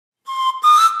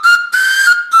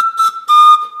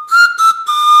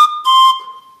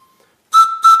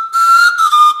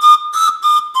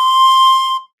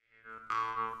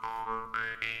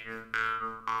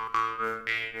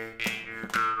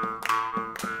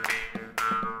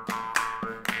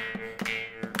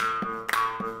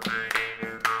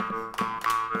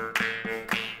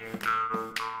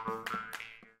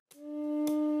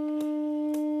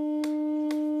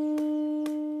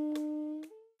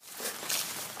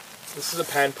This is a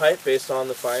pan pipe based on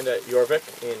the find at Jorvik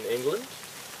in England.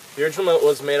 The original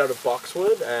was made out of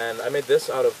boxwood, and I made this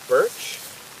out of birch.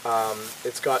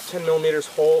 It's got 10 millimeter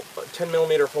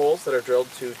holes that are drilled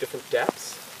to different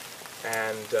depths,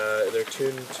 and they're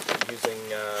tuned using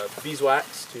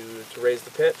beeswax to raise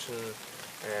the pitch,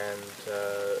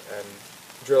 and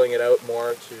drilling it out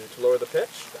more to lower the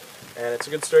pitch. And it's a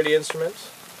good sturdy instrument,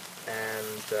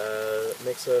 and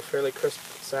makes a fairly crisp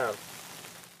sound.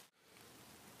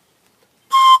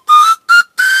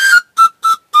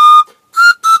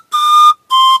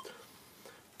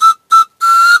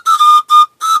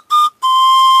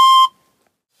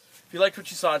 If you liked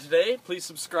what you saw today, please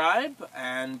subscribe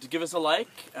and give us a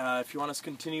like if you want us to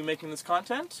continue making this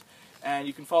content. And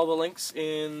you can follow the links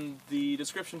in the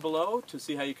description below to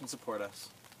see how you can support us.